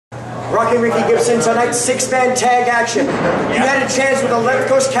Rockin Ricky Gibson, tonight's six-man tag action. You had a chance with the Left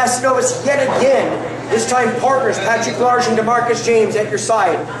Coast Casanovas yet again. This time partners, Patrick Large and DeMarcus James at your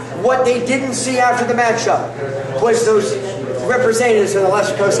side. What they didn't see after the matchup was those representatives of the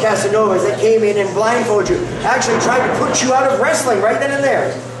Left Coast Casanovas that came in and blindfolded you, actually trying to put you out of wrestling right then and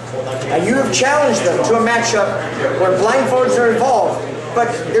there. And you have challenged them to a matchup where blindfolds are involved. But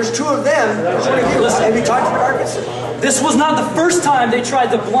there's two of them. Which one of you? Have you talked to DeMarcus? This was not the first time they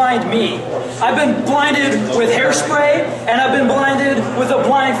tried to blind me. I've been blinded with hairspray, and I've been blinded with a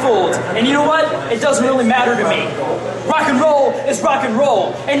blindfold. And you know what? It doesn't really matter to me. Rock and roll is rock and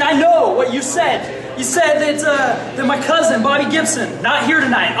roll. And I know what you said. You said that my cousin, Bobby Gibson, not here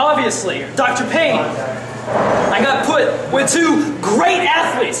tonight, obviously, Dr. Payne. I got put with two great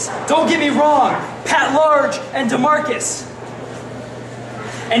athletes. Don't get me wrong, Pat Large and DeMarcus.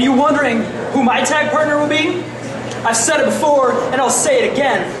 And you wondering who my tag partner will be? I've said it before, and I'll say it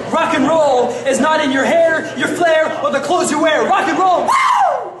again. Rock and roll is not in your hair, your flair, or the clothes you wear. Rock and roll,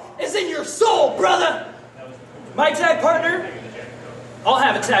 woo, is in your soul, brother. My tag partner, I'll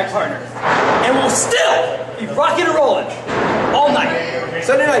have a tag partner. And we'll still be rocking and rolling all night.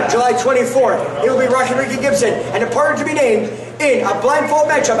 Sunday night, July 24th, it will be Rockin Ricky Gibson and a partner to be named in a blindfold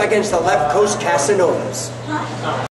matchup against the Left Coast Casanovas.